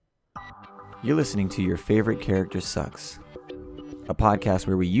You're listening to Your Favorite Character Sucks, a podcast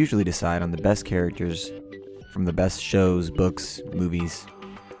where we usually decide on the best characters from the best shows, books, movies,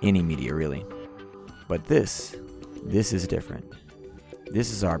 any media really. But this is different.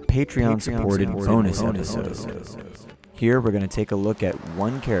 This is our Patreon-supported bonus episode. Here we're going to take a look at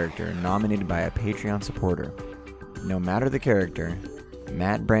one character nominated by a Patreon supporter. No matter the character,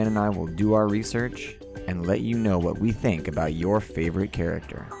 Matt, Brandon, and I will do our research and let you know what we think about your favorite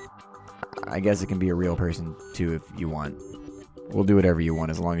character. I guess it can be a real person too if you want. We'll do whatever you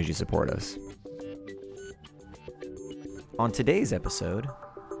want as long as you support us. On today's episode,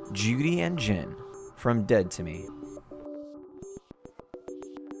 Judy and Jen from Dead to Me.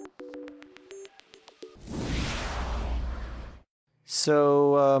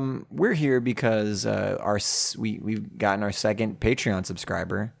 So we're here because we've gotten our second Patreon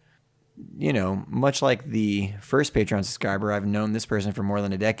subscriber. You know, much like the first Patreon subscriber, I've known this person for more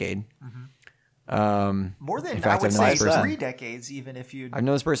than a decade. Mm-hmm. More than, in fact, I would say 3 decades, even if you... I've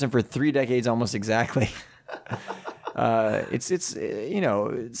known this person for 3 decades almost exactly. It's you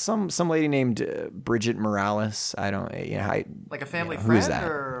know, some lady named Bridget Morales. I don't, you know, like a family friend, who is that?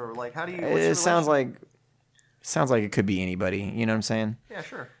 Or like how do you? It sounds like it could be anybody. You know what I'm saying? Yeah,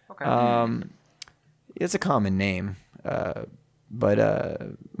 sure. Okay. It's a common name, but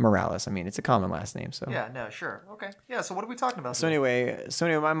Morales. I mean, it's a common last name. So yeah, no, sure. Okay. Yeah. So what are we talking about? So anyway,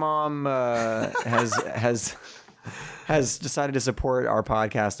 my mom has decided to support our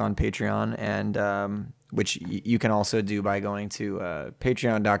podcast on Patreon, and which you can also do by going to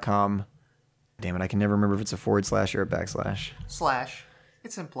patreon.com. Damn it, I can never remember if it's a / or a /. Slash.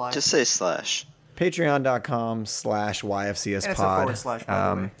 It's implied. Just say slash. Patreon.com/YFCS and it's pod. a / by the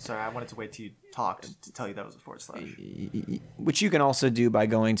way. Sorry, I wanted to wait till you talked to tell you that was a /. Which you can also do by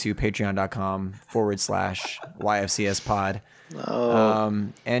going to patreon.com/YFCS pod. Oh.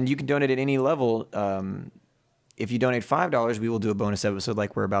 And you can donate at any level. If you donate $5, we will do a bonus episode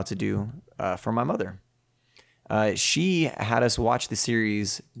like we're about to do for my mother. She had us watch the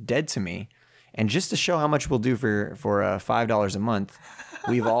series Dead to Me, and just to show how much we'll do for $5 a month,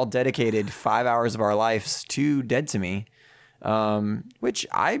 we've all dedicated 5 hours of our lives to Dead to Me, which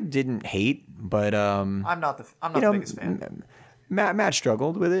I didn't hate, but I'm not the biggest fan. Matt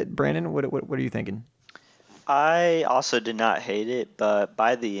struggled with it. Brandon, what are you thinking? I also did not hate it, but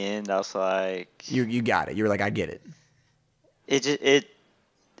by the end, I was like, you got it. You were like, I get it. It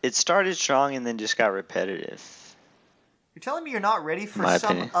started strong and then just got repetitive. You're telling me you're not ready for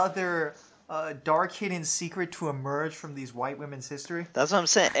some other dark hidden secret to emerge from these white women's history? That's what I'm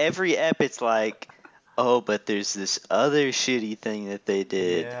saying. Every ep, it's like, oh, but there's this other shitty thing that they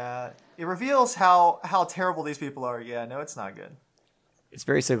did. Yeah, it reveals how terrible these people are. Yeah, no, it's not good. It's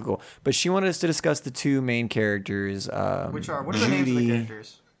very cyclical. But she wanted us to discuss the two main characters. What are the names of the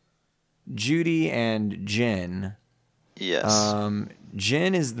characters? Judy and Jen. Yes.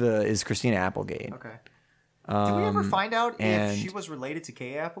 Jen is Christina Applegate. Okay. Did we ever find out and if she was related to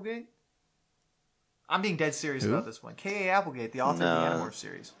K.A. Applegate? I'm being dead serious Who? about this one. K.A. Applegate, the author of the Animorphs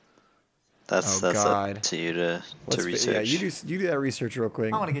series. That's up to you to research. Yeah, you do that research real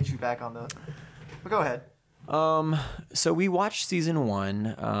quick. I want to get you back on the... But go ahead. So we watched season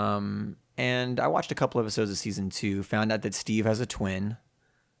 1, and I watched a couple episodes of season 2, found out that Steve has a twin.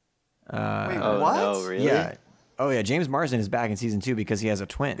 Wait, oh, what? no, really? Yeah. Oh, yeah, James Marsden is back in season 2 because he has a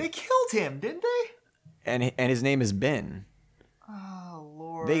twin. They killed him, didn't they? And his name is Ben. Oh,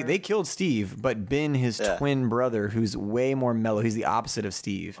 Lord. They killed Steve, but Ben, his twin brother, who's way more mellow, he's the opposite of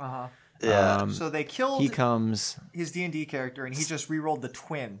Steve. Uh-huh. Yeah. So they killed his D&D character, and he just re-rolled the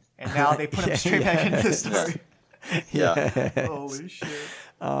twin, and now they put him straight back into the story. Yeah. Holy shit.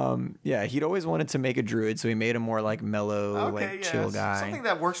 Yeah, he'd always wanted to make a druid, so he made him more like mellow, chill guy. Something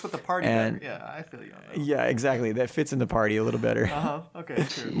that works with the party better. Yeah, I feel you on that. Yeah, exactly. That fits in the party a little better. Okay,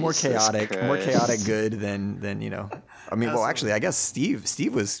 true. More chaotic good than you know. I mean, well, actually, I guess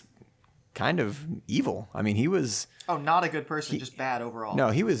Steve was kind of evil. I mean, he was. Oh, not a good person, just bad overall. No,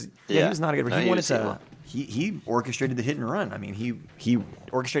 he was. Yeah, he was not a good person. No, he wanted to. evil. He orchestrated the hit and run. I mean, he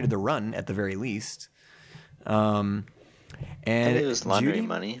orchestrated the run at the very least. And it was laundering Judy,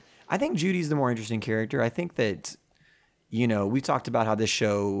 money. I think Judy's the more interesting character. I think that, you know, we've talked about how this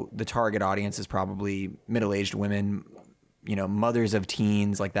show, the target audience is probably middle-aged women, you know, mothers of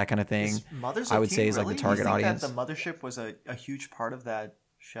teens, like that kind of thing. Mothers I of would teens, say is like really? the target you think audience. that the mothership was a huge part of that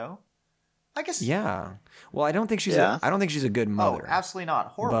show? I guess. Yeah. Well, I don't think she's a good mother. Oh, absolutely not.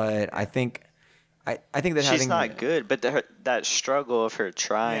 Horrible. But I think that She's not good, but that struggle of her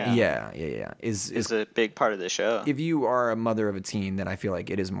trying is a big part of the show. If you are a mother of a teen, then I feel like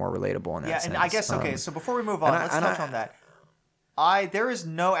it is more relatable in that sense. And I guess, okay, so before we move on, let's touch on that. There is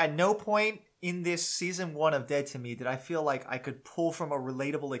at no point in this season 1 of Dead to Me did I feel like I could pull from a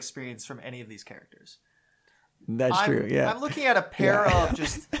relatable experience from any of these characters. That's true. Yeah. I'm looking at a pair of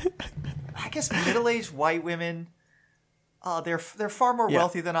just, I guess, middle-aged white women. They're far more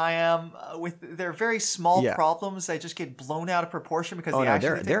wealthy than I am. With their very small problems, they just get blown out of proportion because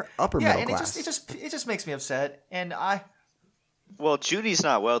they're upper middle class. It just makes me upset. And Well, Judy's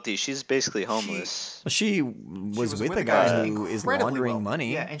not wealthy. She's basically homeless. She was with a guy who is laundering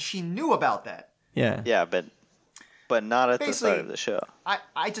money. Yeah, and she knew about that. Yeah. Yeah, but not at the start of the show.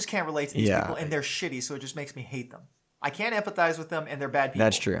 I just can't relate to these people, and they're shitty, so it just makes me hate them. I can't empathize with them, and they're bad people.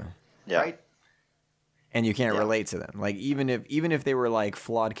 That's true. Yeah. Right? And you can't relate to them. Like even if they were like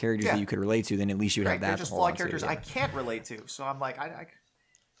flawed characters that you could relate to, then at least you would have that. They're just flawed characters I can't relate to. So I'm like,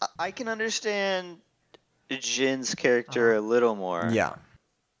 I can understand Jin's character a little more. Yeah.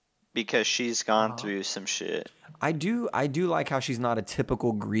 Because she's gone through some shit. I do like how she's not a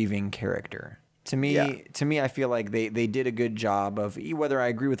typical grieving character. To me, I feel like they did a good job of, whether I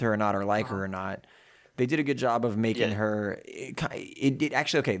agree with her or not or like her or not, they did a good job of making her. It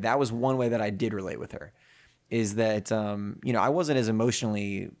actually, okay, that was one way that I did relate with her. Is that I wasn't as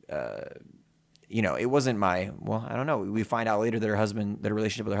emotionally, it wasn't my. Well, I don't know. We find out later that her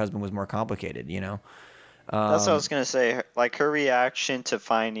relationship with her husband was more complicated. That's what I was gonna say. Like her reaction to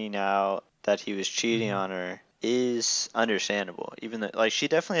finding out that he was cheating on her is understandable. Even though, like, she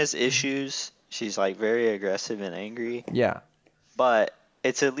definitely has issues. She's like very aggressive and angry. Yeah. But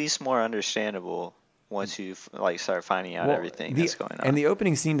it's at least more understandable once you start finding out everything that's going on. And the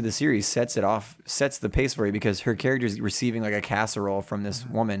opening scene of the series sets the pace for you because her character is receiving like a casserole from this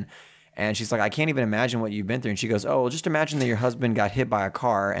woman, and she's like, I can't even imagine what you've been through. And she goes, oh, well, just imagine that your husband got hit by a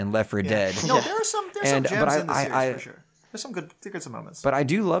car and left for dead. No, there are some gems in the series for sure. There's some good moments. But I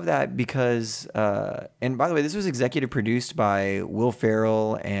do love that because, and by the way, this was executive produced by Will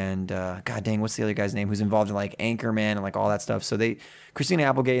Ferrell and, god dang, what's the other guy's name who's involved in like Anchorman and like all that stuff. So Christina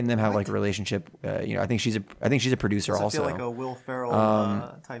Applegate and them have like a relationship. I think she's a producer also. I feel like a Will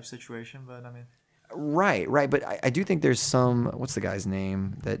Ferrell type situation, but I mean. Right. But I do think there's some, what's the guy's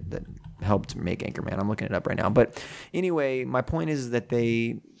name that helped make Anchorman? I'm looking it up right now. But anyway, my point is that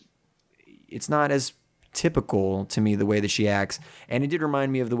it's not as typical to me the way that she acts, and it did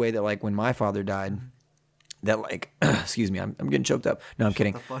remind me of the way that like when my father died, that like excuse me, I'm getting choked up. No, I'm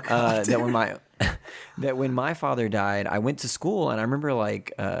kidding. That when my father died, I went to school, and I remember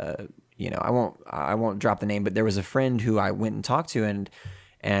like I won't drop the name, but there was a friend who I went and talked to,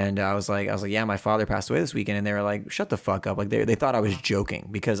 and I was like, yeah, my father passed away this weekend, and they were like, shut the fuck up, like they thought I was joking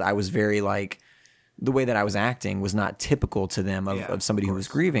because I was very like. The way that I was acting was not typical to them of somebody who was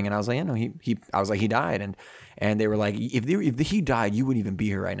grieving, and I was like, he died, and they were like, if he died, you wouldn't even be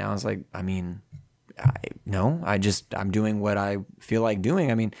here right now. I was like, I mean, I'm doing what I feel like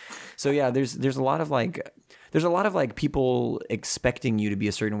doing. I mean, so yeah, there's a lot of like people expecting you to be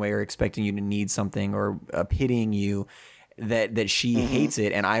a certain way or expecting you to need something or pitying you. That she hates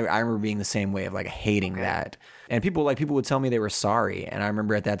it, and I remember being the same way of like hating that. And people would tell me they were sorry, and I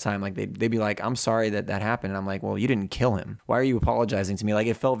remember at that time like they'd be like, I'm sorry that happened, and I'm like, well, you didn't kill him. Why are you apologizing to me? Like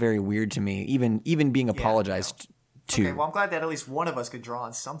it felt very weird to me, even being apologized to. Okay, well, I'm glad that at least one of us could draw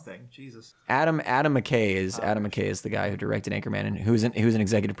on something. Jesus. Adam McKay is the guy who directed Anchorman and who's an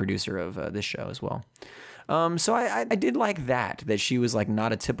executive producer of this show as well. So I did like that she was like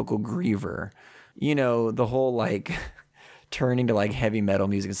not a typical griever. The whole like. Turning to like heavy metal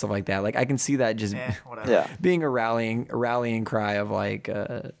music and stuff like that. Like I can see that just being a rallying cry of like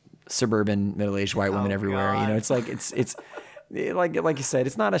suburban middle-aged white women everywhere. God. It's like it's like you said,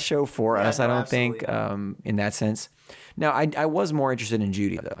 it's not a show for us. I don't think in that sense. Now I was more interested in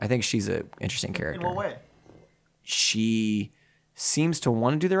Judy though. I think she's an interesting character. In what way? She seems to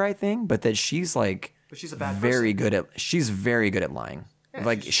want to do the right thing, but that she's like she's a bad person. She's very good at lying. Yeah,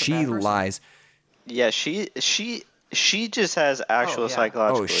 like she lies. Yeah, she just has actual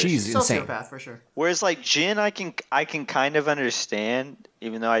psychological issues. She's insane. Sociopath for sure. Whereas like Jin, I can kind of understand,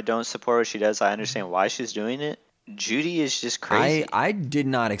 even though I don't support what she does. I understand why she's doing it. Judy is just crazy. I did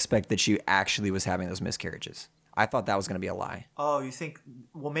not expect that she actually was having those miscarriages. I thought that was going to be a lie. Oh, you think?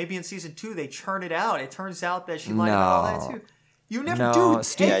 Well, maybe in season 2 they churn it out. It turns out that she lied about all that too. You never do.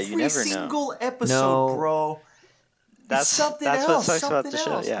 Every single episode, bro. That's something else. What sucks something about the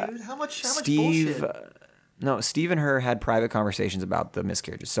show. Else, yeah. Dude. How much Steve, bullshit? No, Steve and her had private conversations about the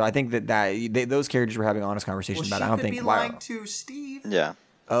miscarriages. So I think that those characters were having honest conversations about it. I don't think. She could be lying to Steve. Yeah.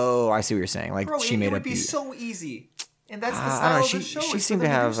 Oh, I see what you're saying. Like she made it would up. be so easy, and that's the style of the show. She seemed to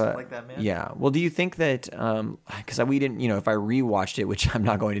have like that, man. Yeah. Well, do you think that? Because we didn't. If I rewatched it, which I'm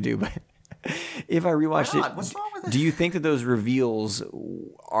not going to do, but If I rewatched it, what's wrong with it? Do you think that those reveals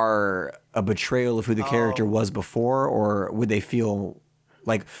are a betrayal of who the character was before, or would they feel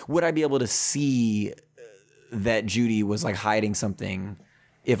like, would I be able to see that Judy was like hiding something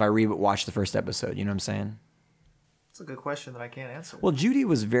if I rewatched the first episode? You know what I'm saying? That's a good question that I can't answer. Well, Judy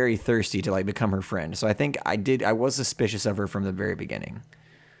was very thirsty to like become her friend, so I think I was suspicious of her from the very beginning.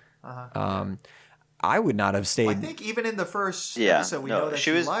 I would not have stayed. I think even in the first episode, we know that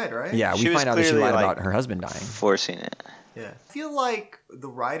she lied, right? Yeah, we find out that she lied about her husband dying. Forcing it. Yeah. I feel like the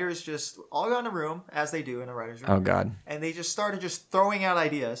writers just all got in a room, as they do in a writer's room. Oh, God. And they just started just throwing out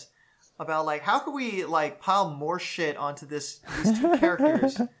ideas about, like, how could we, like, pile more shit onto these two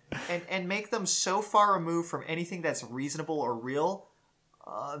characters and make them so far removed from anything that's reasonable or real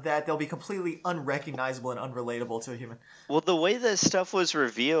that they'll be completely unrecognizable and unrelatable to a human. Well, the way that stuff was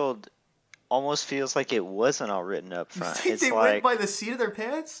revealed almost feels like it wasn't all written up front. You think it's they went by the seat of their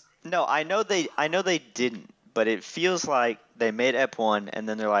pants? No, I know they didn't, but it feels like they made Ep 1 and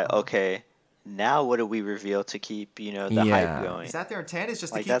then they're like, okay, now what do we reveal to keep, the hype going? Is that their intent? Is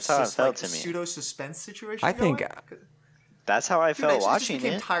just to like, keep that's how it felt to me. Pseudo suspense situation I think that's how I felt watching it. It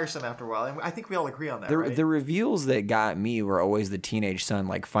became tiresome after a while, and I think we all agree on that, right? The reveals that got me were always the teenage son,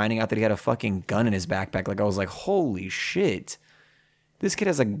 like finding out that he had a fucking gun in his backpack. Like, I was like, holy shit. This kid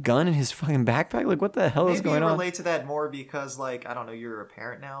has a gun in his fucking backpack? Like, what the hell is going on? Maybe you relate to that more because, like, I don't know, you're a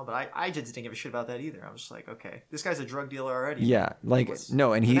parent now, but I just didn't give a shit about that either. I was just like, okay, this guy's a drug dealer already. Yeah, like,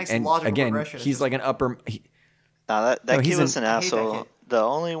 no, and again, he's like an upper... that kid was an asshole. The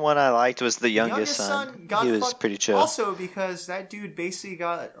only one I liked was the youngest son. He was pretty chill. Also, because that dude basically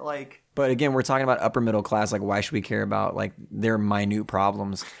got, like... But again, we're talking about upper middle class. Like, why should we care about, like, their minute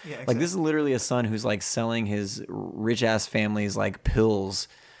problems? Yeah, exactly. Like, this is literally a son who's, like, selling his rich-ass family's, like, pills.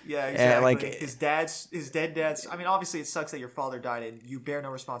 Yeah, exactly. Like, his dead dad's... I mean, obviously, it sucks that your father died and you bear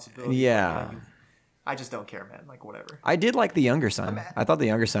no responsibility. Yeah. I just don't care, man. Like, whatever. I did like the younger son. I thought the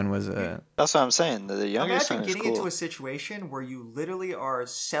younger son was... That's what I'm saying. The younger son is cool. Imagine getting into a situation where you literally are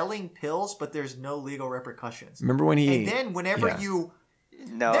selling pills, but there's no legal repercussions. Remember when he... And then whenever you...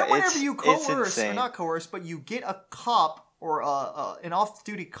 No, whenever you coerce, or not coerce, but you get a cop or an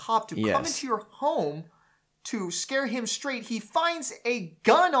off-duty cop to come into your home to scare him straight, he finds a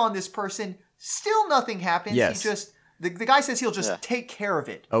gun on this person, still nothing happens. Yes. He just... The guy says he'll just take care of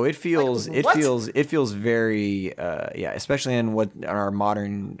it. Oh, it feels very especially in our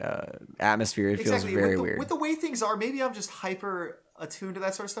modern atmosphere. It feels very weird. With the way things are, maybe I'm just hyper attuned to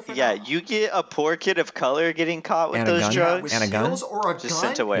that sort of stuff. You get a poor kid of color getting caught with those drugs and a gun or a just gun,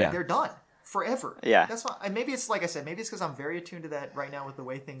 sent away. They're done forever. Yeah, that's fine. And maybe it's like I said, maybe it's because I'm very attuned to that right now with the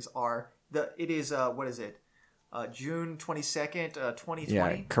way things are. It is what is it? June 22nd, 2020.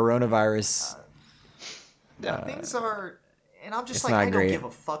 Yeah, coronavirus. Things are, and I'm just like, I don't give a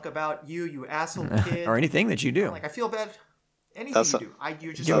fuck about you asshole kid, or anything that you do. Like, I feel bad. Anything you do,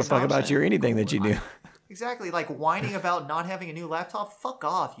 you just give a fuck about you or anything that you do. Exactly, like whining about not having a new laptop. Fuck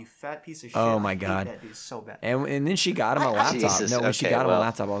off, you fat piece of shit. Oh my god, that dude so bad. And then she got him a laptop. When she got him a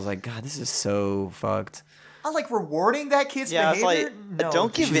laptop, I was like, God, this is so fucked. I like rewarding that kid's behavior. Like, no,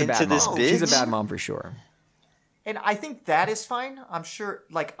 don't give in to this bitch. She's a bad mom for sure. And I think that is fine. I'm sure,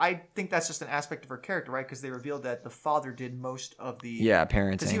 like, I think that's just an aspect of her character, right? Because they revealed that the father did most of the...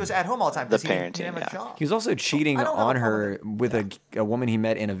 parenting. Because he was at home all the time. The parenting, he didn't have a job. He was also cheating on her with a woman he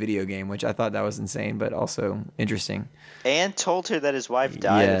met in a video game, which I thought that was insane, but also interesting. And told her that his wife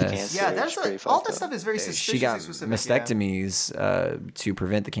died of cancer. Yeah, all that stuff is very suspiciously specific. She got specific, mastectomies to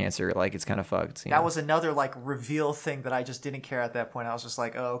prevent the cancer. Like, it's kind of fucked. That was another, like, reveal thing that I just didn't care at that point. I was just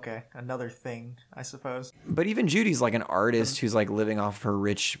like, oh, okay, another thing, I suppose. But even Judy's, like, an artist who's like living off her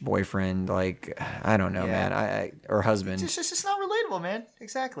rich boyfriend, like, I don't know, man, or husband. It's just not relatable, man.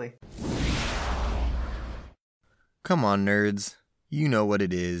 Exactly. Come on, nerds. You know what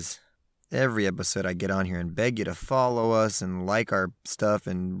it is. Every episode I get on here and beg you to follow us and like our stuff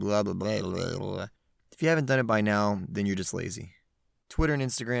and blah, blah, blah, blah, blah. If you haven't done it by now, then you're just lazy. Twitter and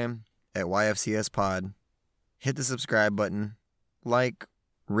Instagram at YFCSPod. Hit the subscribe button. Like,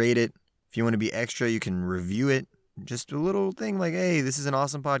 rate it. If you want to be extra, you can review it. Just a little thing like, hey, this is an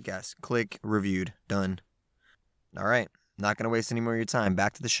awesome podcast. Click, reviewed, done. All right, not going to waste any more of your time.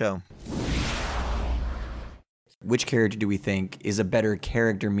 Back to the show. Which character do we think is a better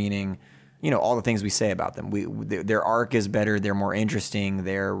character, meaning, all the things we say about them? Their arc is better, they're more interesting,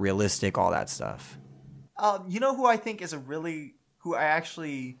 they're realistic, all that stuff. You know who I think is who I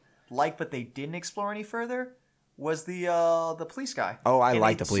actually like, but they didn't explore any further? Was the police guy. Oh, I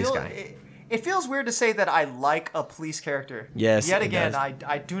like the police guy. It feels weird to say that I like a police character. Yes. Yet again,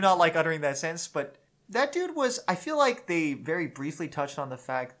 I do not like uttering that sentence, but that dude was... I feel like they very briefly touched on the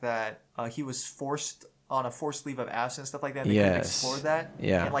fact that he was forced on a forced leave of absence, stuff like that. They could have explored that.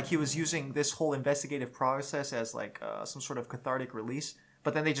 Yeah. And like he was using this whole investigative process as like some sort of cathartic release.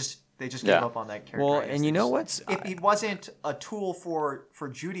 But then they just gave up on that character. Well, and you know what's... If it wasn't a tool for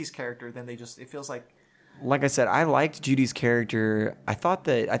Judy's character, then it feels like... Like I said, I liked Judy's character. I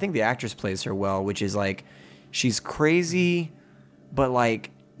think the actress plays her well, which is like, she's crazy, but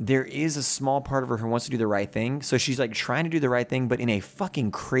like, there is a small part of her who wants to do the right thing. So she's like trying to do the right thing, but in a fucking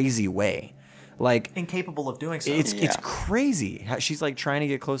crazy way. Like, incapable of doing so. It's crazy how she's like trying to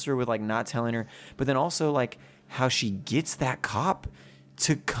get closer with like not telling her, but then also like how she gets that cop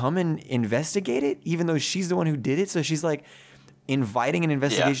to come and investigate it, even though she's the one who did it. So she's like inviting an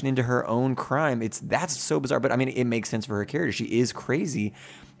investigation into her own crime. That's so bizarre, but I mean, it makes sense for her character. She is crazy,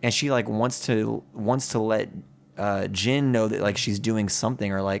 and she like wants to let Jin know that like she's doing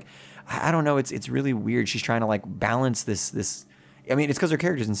something, or like I don't know. It's really weird. She's trying to like balance this. I mean, it's because her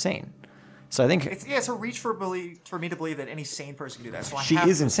character's insane. So I think it's a reach for me to believe that any sane person can do that. So she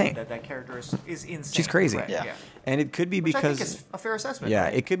is insane. That character is insane. She's crazy. Right. Yeah. And it could be because I think is a fair assessment. Yeah,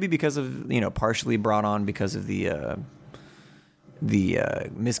 right? It could be because of partially brought on because of the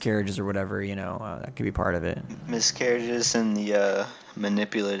miscarriages or whatever. That could be part of it. Miscarriages and the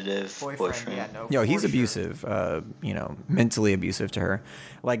manipulative boyfriend. Yeah, he's abusive. Mentally abusive to her.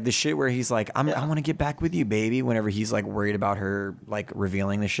 Like the shit where he's like, I want to get back with you, baby. Whenever he's like worried about her like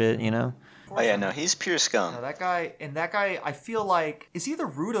revealing the shit, Oh yeah, no, he's pure scum. No, that guy, I feel like, is he the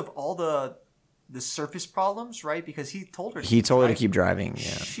root of all the surface problems, right? Because he told her. He told her to keep driving.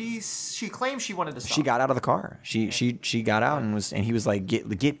 Yeah. She claimed she wanted to stop. She got out of the car. She got out and he was like,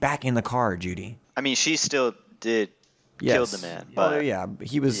 get back in the car, Judy. I mean, she still did kill the man, but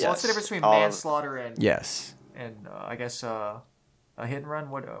he was. Well, what's the difference between manslaughter and I guess a hit and run?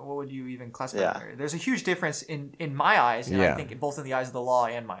 What would you even classify? Yeah. There's a huge difference in my eyes, and I think both in the eyes of the law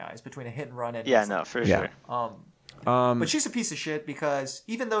and my eyes, between a hit and run and sure. But she's a piece of shit because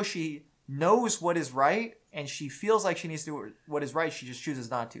even though she knows what is right and she feels like she needs to do what is right, she just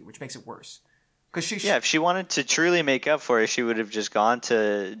chooses not to, which makes it worse. Because if she wanted to truly make up for it, she would have just gone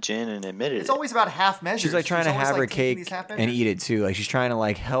to Jin and admitted it. It's always about half measures. She's like trying to have her cake and eat it too. Like she's trying to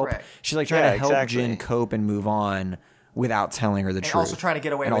like help. Correct. She's like trying to help Jin cope and move on without telling her the truth. And also trying to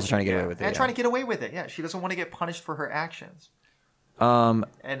get away with it. And trying to get away with it. Yeah, she doesn't want to get punished for her actions. And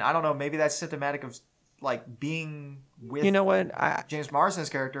I don't know, maybe that's symptomatic of like being with James Marsden's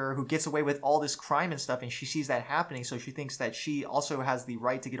character, who gets away with all this crime and stuff, and she sees that happening, so she thinks that she also has the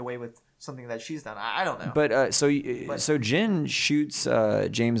right to get away with something that she's done. I don't know. But so Jin shoots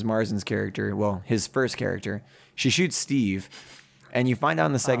James Marsden's character, well, his first character. She shoots Steve, and you find out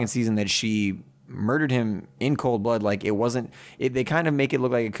in the second season that she murdered him in cold blood. Like they kind of make it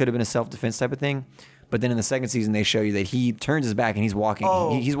look like it could have been a self-defense type of thing. But then in the second season, they show you that he turns his back and he's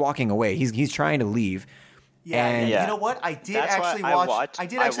walking. He's walking away. He's trying to leave. Yeah, and you know what? I did actually watch. I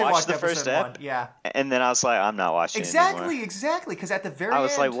watched the first ep. Yeah, and then I was like, I'm not watching exactly, anymore. Exactly. Because at the very end, I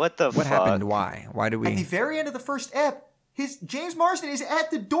was like, what fuck? Happened? Why? Why did we? At the very end of the first ep, James Marsden is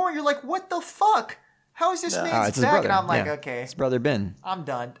at the door. And you're like, what the fuck? How is this man's back? And I'm like, okay, his brother Ben. I'm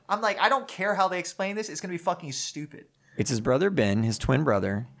done. I'm like, I don't care how they explain this. It's gonna be fucking stupid. It's his brother Ben, his twin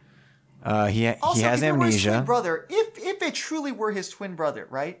brother. He has if amnesia. It were his twin brother, if it truly were his twin brother,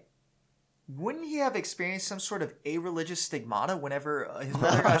 right? Wouldn't he have experienced some sort of a-religious stigmata whenever his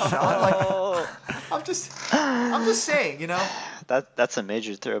brother got shot? Like, I'm just saying, That's a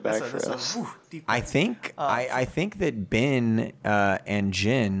major throwback for us. I think that Ben and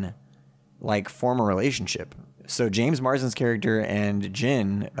Jin like form a relationship. So James Marsden's character and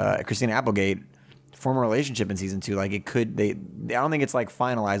Jin, Christina Applegate, form a relationship in season 2. Like it could, I don't think it's like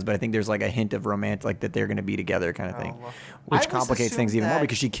finalized, but I think there's like a hint of romantic, like that they're going to be together kind of thing, which complicates things even more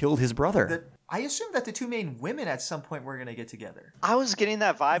because she killed his brother. I assumed that the two main women at some point were going to get together. I was getting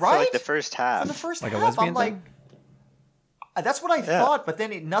that vibe for like the first half. From the first like half, a lesbian I'm like, thing? That's what I thought, but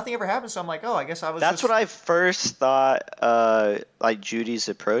then nothing ever happened, so I'm like, oh, I guess I was That's what I first thought like Judy's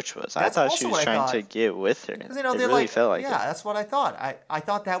approach was. I thought she was trying to get with her. It really felt like yeah, that's what I thought. I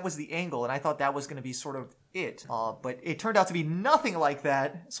thought that was the angle, and I thought that was going to be sort of it. But it turned out to be nothing like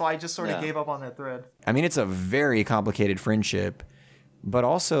that, so I just sort of gave up on that thread. I mean, it's a very complicated friendship, but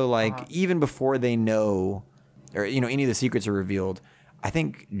also like even before they know, or any of the secrets are revealed, I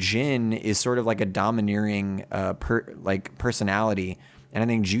think Jin is sort of like a domineering personality, and I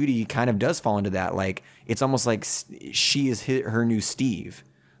think Judy kind of does fall into that. Like it's almost like she is her new Steve.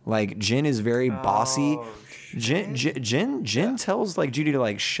 Like Jin is very bossy. Jin tells like Judy to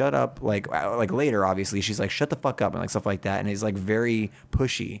like shut up, like later obviously she's like shut the fuck up and like stuff like that, and he's like very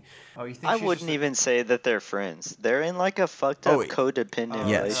pushy. Oh, you think I wouldn't even say that they're friends. They're in like a fucked up codependent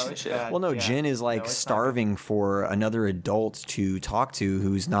relationship. Well, no, Jin is like starving for another adult to talk to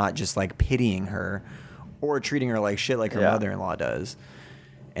who's not just like pitying her or treating her like shit like her mother-in-law does.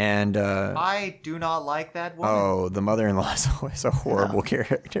 And I do not like that woman. Oh, the mother-in-law is always a horrible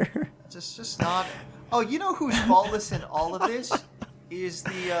character. Just not. Oh, you know who's faultless in all of this is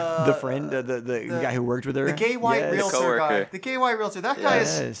the friend, the guy who worked with her, the gay white realtor guy. The gay white realtor. That guy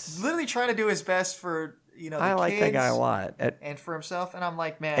is literally trying to do his best for the I like kids that guy a lot, and for himself. And I'm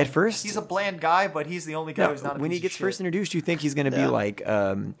like, man, at first he's a bland guy, but he's the only guy who's not. When he gets first introduced, you think he's gonna be like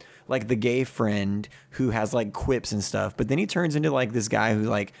the gay friend who has like quips and stuff, but then he turns into like this guy who's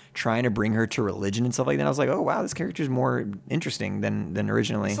like trying to bring her to religion and stuff like that. I was like, oh wow, this character's more interesting than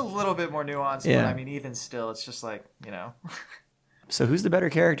originally. It's a little bit more nuanced, but I mean, even still, it's just like So who's the better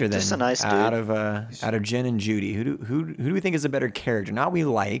character then? Just a nice dude. Out of Jin and Judy, who do we think is a better character? Not we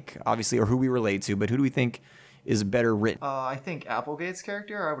like obviously, or who we relate to, but who do we think is better written? I think Applegate's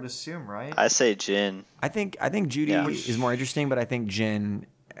character, I would assume, right? I say Jin. I think Judy is more interesting, but I think Jin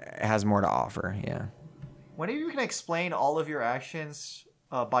has more to offer. Yeah. Whenever you can explain all of your actions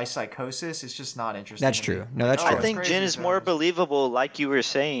by psychosis, it's just not interesting. That's true. No, that's true. I think Jin is more believable, like you were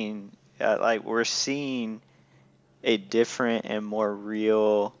saying. Like we're seeing a different and more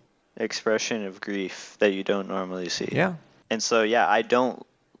real expression of grief that you don't normally see. Yeah. And so, I don't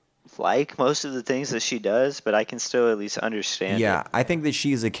like most of the things that she does, but I can still at least understand it. Yeah, I think that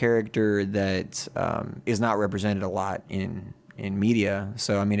she's a character that is not represented a lot in media.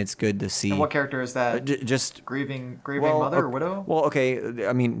 So, I mean, it's good to see. And what character is that? Just grieving mother or widow? Well, okay.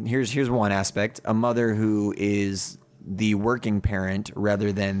 I mean, here's one aspect: a mother who is the working parent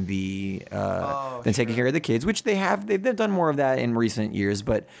rather than the taking care of the kids, which they've done more of that in recent years,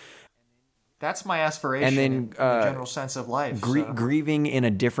 but. That's my aspiration. And then in the general sense of life, grieving in a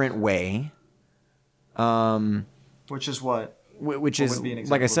different way. Which is what? Which is,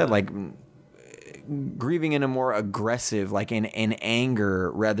 like I said, like grieving in a more aggressive, like in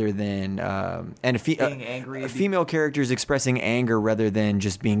anger rather than being angry. Female characters expressing anger rather than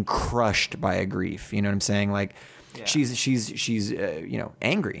just being crushed by a grief. You know what I'm saying? Like she's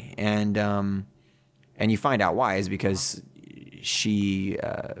angry, and you find out why is because she.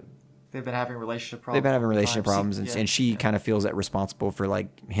 They've been having relationship problems. And she kind of feels that responsible for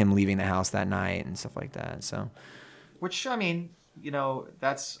like him leaving the house that night and stuff like that. So, which I mean,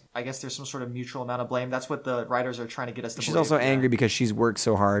 that's I guess there's some sort of mutual amount of blame. That's what the writers are trying to get us to. She's also angry because she's worked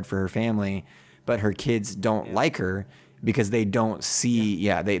so hard for her family, but her kids don't like her because they don't see.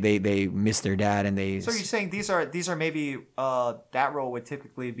 They miss their dad and they. So you're saying these are maybe that role would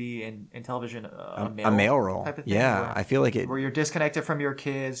typically be in television a male role type of thing. Yeah, I feel like it. Where you're disconnected from your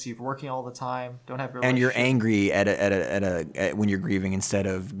kids, you're working all the time, don't have your. And you're angry at when you're grieving instead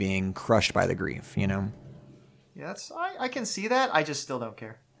of being crushed by the grief. Yeah, I can see that. I just still don't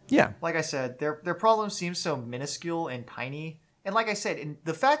care. Yeah, like I said, their problem seems so minuscule and tiny, and like I said,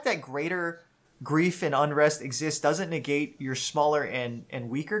 the fact that greater grief and unrest exists doesn't negate your smaller and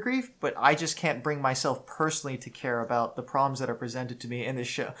weaker grief, but I just can't bring myself personally to care about the problems that are presented to me in this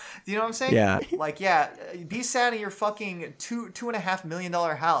show. Do you know what I'm saying? Yeah. Like, be sad in your fucking $2.5 million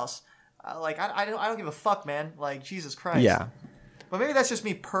house. I don't give a fuck, man. Like, Jesus Christ. Yeah. But maybe that's just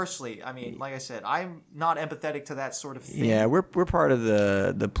me personally. I mean, like I said, I'm not empathetic to that sort of thing. Yeah, we're part of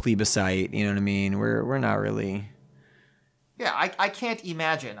the plebiscite. You know what I mean? We're not really. Yeah, I can't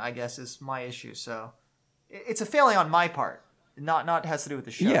imagine, I guess, is my issue. So it's a failing on my part. Not has to do with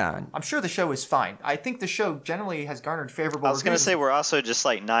the show. Yeah. I'm sure the show is fine. I think the show generally has garnered favorable I was going to say we're also just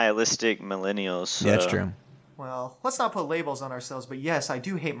like nihilistic millennials. So. Yeah, that's true. Well, let's not put labels on ourselves, but yes, I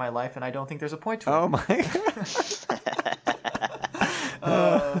do hate my life, and I don't think there's a point to it. Oh, my God.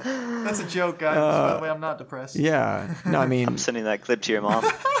 That's a joke, guys. By the way, I'm not depressed. Yeah. No, I mean... I'm sending that clip to your mom.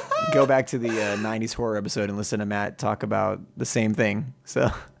 Go back to the 90s horror episode and listen to Matt talk about the same thing. So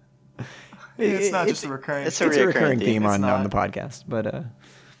it's not just a recurring. It's a recurring theme on the podcast, but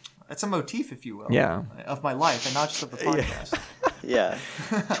it's a motif, if you will. Yeah. Of my life, and not just of the podcast. Yeah.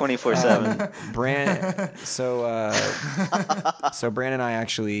 24/7. So Brandon and I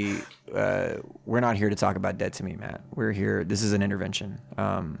actually we're not here to talk about Dead to Me, Matt. We're here. This is an intervention.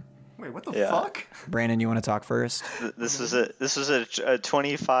 Wait, what the fuck? Brandon, you want to talk first? This was a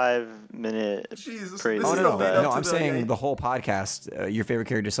 25-minute praise. Oh no! I'm saying the whole podcast. Your favorite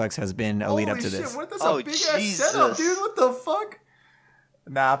character sucks has been a lead up to this. That's a big ass setup, dude. What the fuck?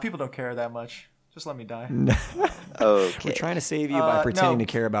 Nah, people don't care that much. Just let me die. Okay. We're trying to save you by pretending to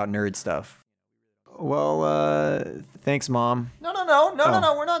care about nerd stuff. Well, thanks, Mom. No. We're not done.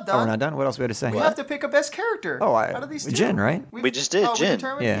 Oh, we're not done? What else we have to say? We have to pick a best character. Out of these two. Jin, right? We just did Jin.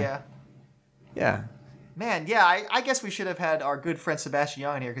 Yeah. Man, yeah, I guess we should have had our good friend Sebastian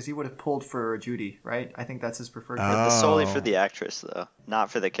Young in here because he would have pulled for Judy, right? I think that's his preferred character. Solely for the actress, though, not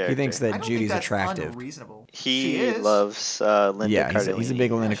for the character. He thinks that Judy's attractive. Unreasonable. He loves Linda Cardellini. He's a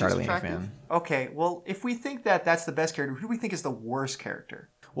big Linda Cardellini fan. Okay, well, if we think that that's the best character, who do we think is the worst character?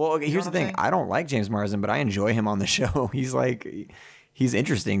 Well, okay, here's the thing. I don't like James Marsden, but I enjoy him on the show. He's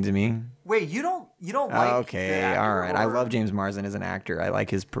interesting to me. Wait, you don't like Okay, all right. I love James Marsden as an actor. I like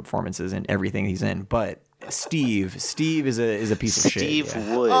his performances and everything he's in. But Steve is a piece of shit. Steve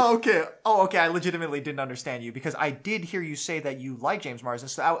Wood. Oh, okay. I legitimately didn't understand you because I did hear you say that you like James Marsden.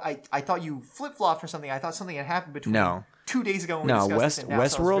 So I thought you flip-flopped or something. I thought something had happened between 2 days ago when we discussed this.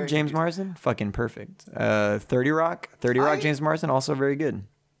 Westworld, James Marsden, fucking perfect. 30 Rock, James Marsden, also very good.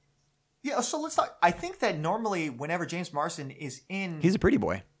 Yeah, so let's talk. I think that normally whenever James Marsden is in... He's a pretty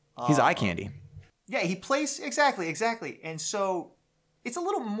boy. He's eye candy. Yeah, he plays... Exactly. And so it's a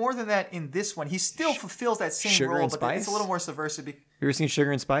little more than that in this one. He still fulfills that same Sugar role, and but Spice? it's a little more subversive. You ever seen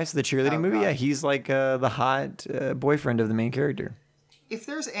Sugar and Spice, the cheerleading movie? God. Yeah, he's like the hot boyfriend of the main character. If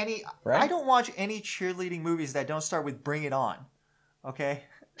there's any... Right? I don't watch any cheerleading movies that don't start with Bring It On. Okay?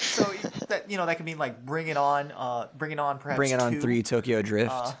 So that could mean like Bring It On perhaps Bring It On 3 Tokyo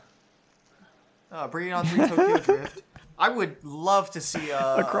Drift. Bring It On 3 Tokyo Drift. I would love to see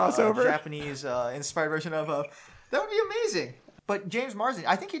a crossover, Japanese inspired version of that would be amazing. But James Marsden,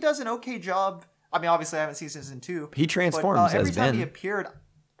 I think he does an okay job. I mean, obviously, I haven't seen season 2. He transforms every as time Ben. he appeared,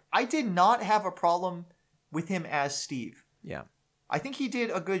 I did not have a problem with him as Steve. Yeah. I think he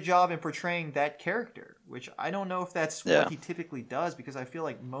did a good job in portraying that character, which I don't know if that's what he typily does because I feel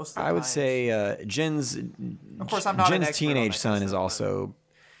like most of the time... I would say Jin's... Of course, I'm not an Jin's expert teenage son is also...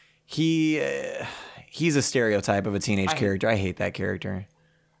 He's a stereotype of a teenage character. I hate that character.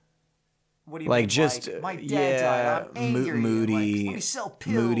 What do you mean? Just my dad died. I'm angry. moody, let me sell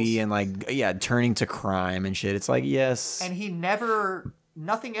pills. moody, and turning to crime and shit. It's like yes, and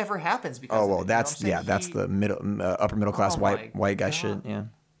nothing ever happens because. Oh well, of it, that's that's the upper middle class white guy shit. Yeah.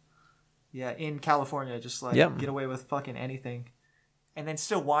 Yeah, in California, just get away with fucking anything, and then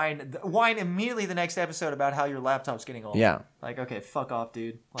still whine immediately the next episode about how your laptop's getting old. Yeah. Like, okay, fuck off,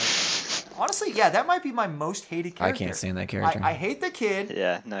 dude. Like, honestly, yeah, that might be my most hated character. I can't stand that character. I hate the kid.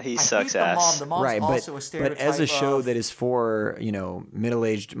 Yeah, no, he hate sucks the ass. The mom's right, also a stereotype. But as a show that is for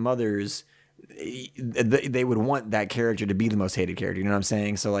middle-aged mothers, they would want that character to be the most hated character. You know what I'm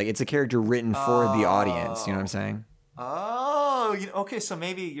saying? So like, it's a character written for the audience. You know what I'm saying? Oh, okay. So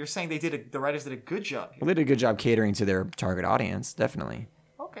maybe you're saying the writers did a good job here. Well, they did a good job catering to their target audience, definitely.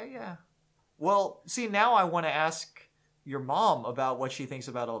 Okay, yeah. Well, see, now I want to ask your mom about what she thinks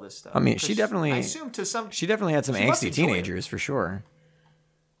about all this stuff. I mean, she definitely... I assume she definitely had some angsty teenagers, for sure.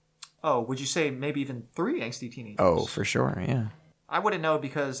 Oh, would you say maybe even 3 angsty teenagers? Oh, for sure, yeah. I wouldn't know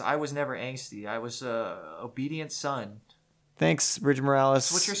because I was never angsty. I was a obedient son. Thanks, Bridget Morales.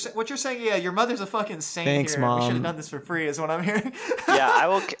 So what you're saying? Yeah, your mother's a fucking saint. Thanks, here. Mom. We should have done this for free, is what I'm hearing. Yeah,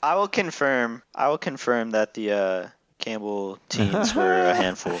 I will confirm. that the Campbell teens were a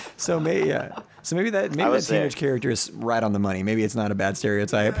handful. So maybe that teenage character is right on the money. Maybe it's not a bad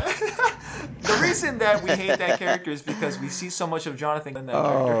stereotype. The reason that we hate that character is because we see so much of Jonathan in that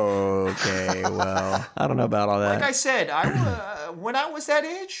character. Oh, okay. Well, I don't know about all that. Like I said, when I was that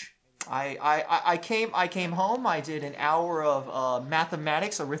age, I came home. I did an hour of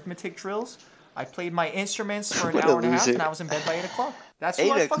mathematics, arithmetic drills. I played my instruments for an hour and a half, and I was in bed by 8 o'clock. That's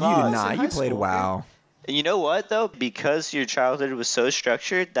what I fucking You was did not. in high You played school, WoW. Okay? And you know what though? Because your childhood was so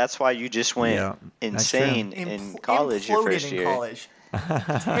structured, that's why you just went insane in college. Your first year. College.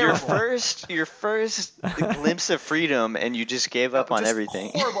 Your first glimpse of freedom, and you just gave up on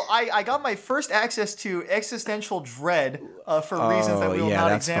everything. Horrible. I got my first access to existential dread for reasons that we will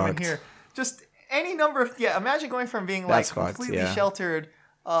not examine here. Just any number of imagine going from being completely sheltered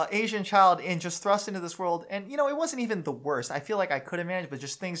Asian child and just thrust into this world, and it wasn't even the worst. I feel like I could have managed, but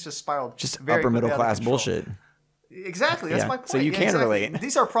things just spiraled. Just very upper middle class control. bullshit. Exactly, that's my point. So you can relate.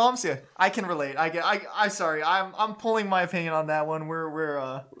 These are problems. Yeah, I can relate. I'm sorry. I'm pulling my opinion on that one. We're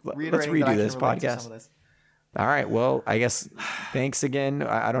reiterating. Let's redo that this podcast. All right. Well, I guess thanks again.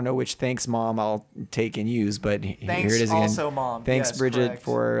 I don't know which thanks, Mom, I'll take and use, but here it is again. Also, Mom. Thanks, yes, Bridget, correct.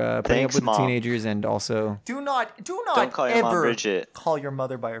 for putting up with the teenagers, and also do not don't call your mom Bridget. Call your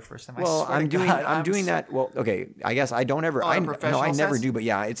mother by her first name. Well, I'm doing that. Well, okay. I guess I don't ever. I never do. But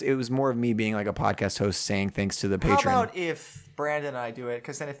yeah, it was more of me being like a podcast host saying thanks to the patron. How about if Brandon and I do it,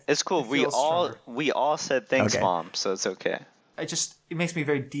 because then it's cool. We all said thanks, Mom, so it's okay. It makes me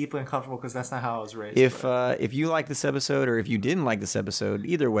very deeply uncomfortable because that's not how I was raised. If you like this episode, or if you didn't like this episode,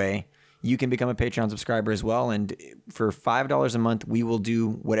 either way, you can become a Patreon subscriber as well. And for $5 a month, we will do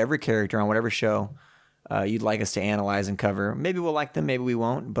whatever character on whatever show you'd like us to analyze and cover. Maybe we'll like them, maybe we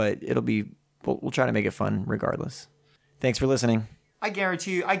won't, but we'll try to make it fun regardless. Thanks for listening. I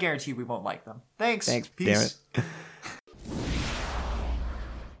guarantee you we won't like them. Thanks. Peace. Damn it.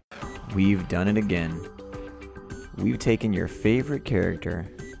 We've done it again. We've taken your favorite character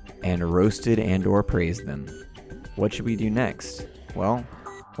and roasted and or praised them. What should we do next? Well,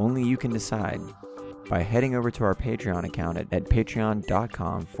 only you can decide by heading over to our Patreon account at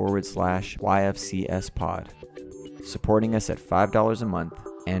patreon.com/YFCSpod, supporting us at $5 a month,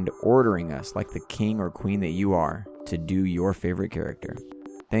 and ordering us like the king or queen that you are to do your favorite character.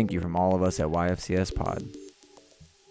 Thank you from all of us at YFCS Pod.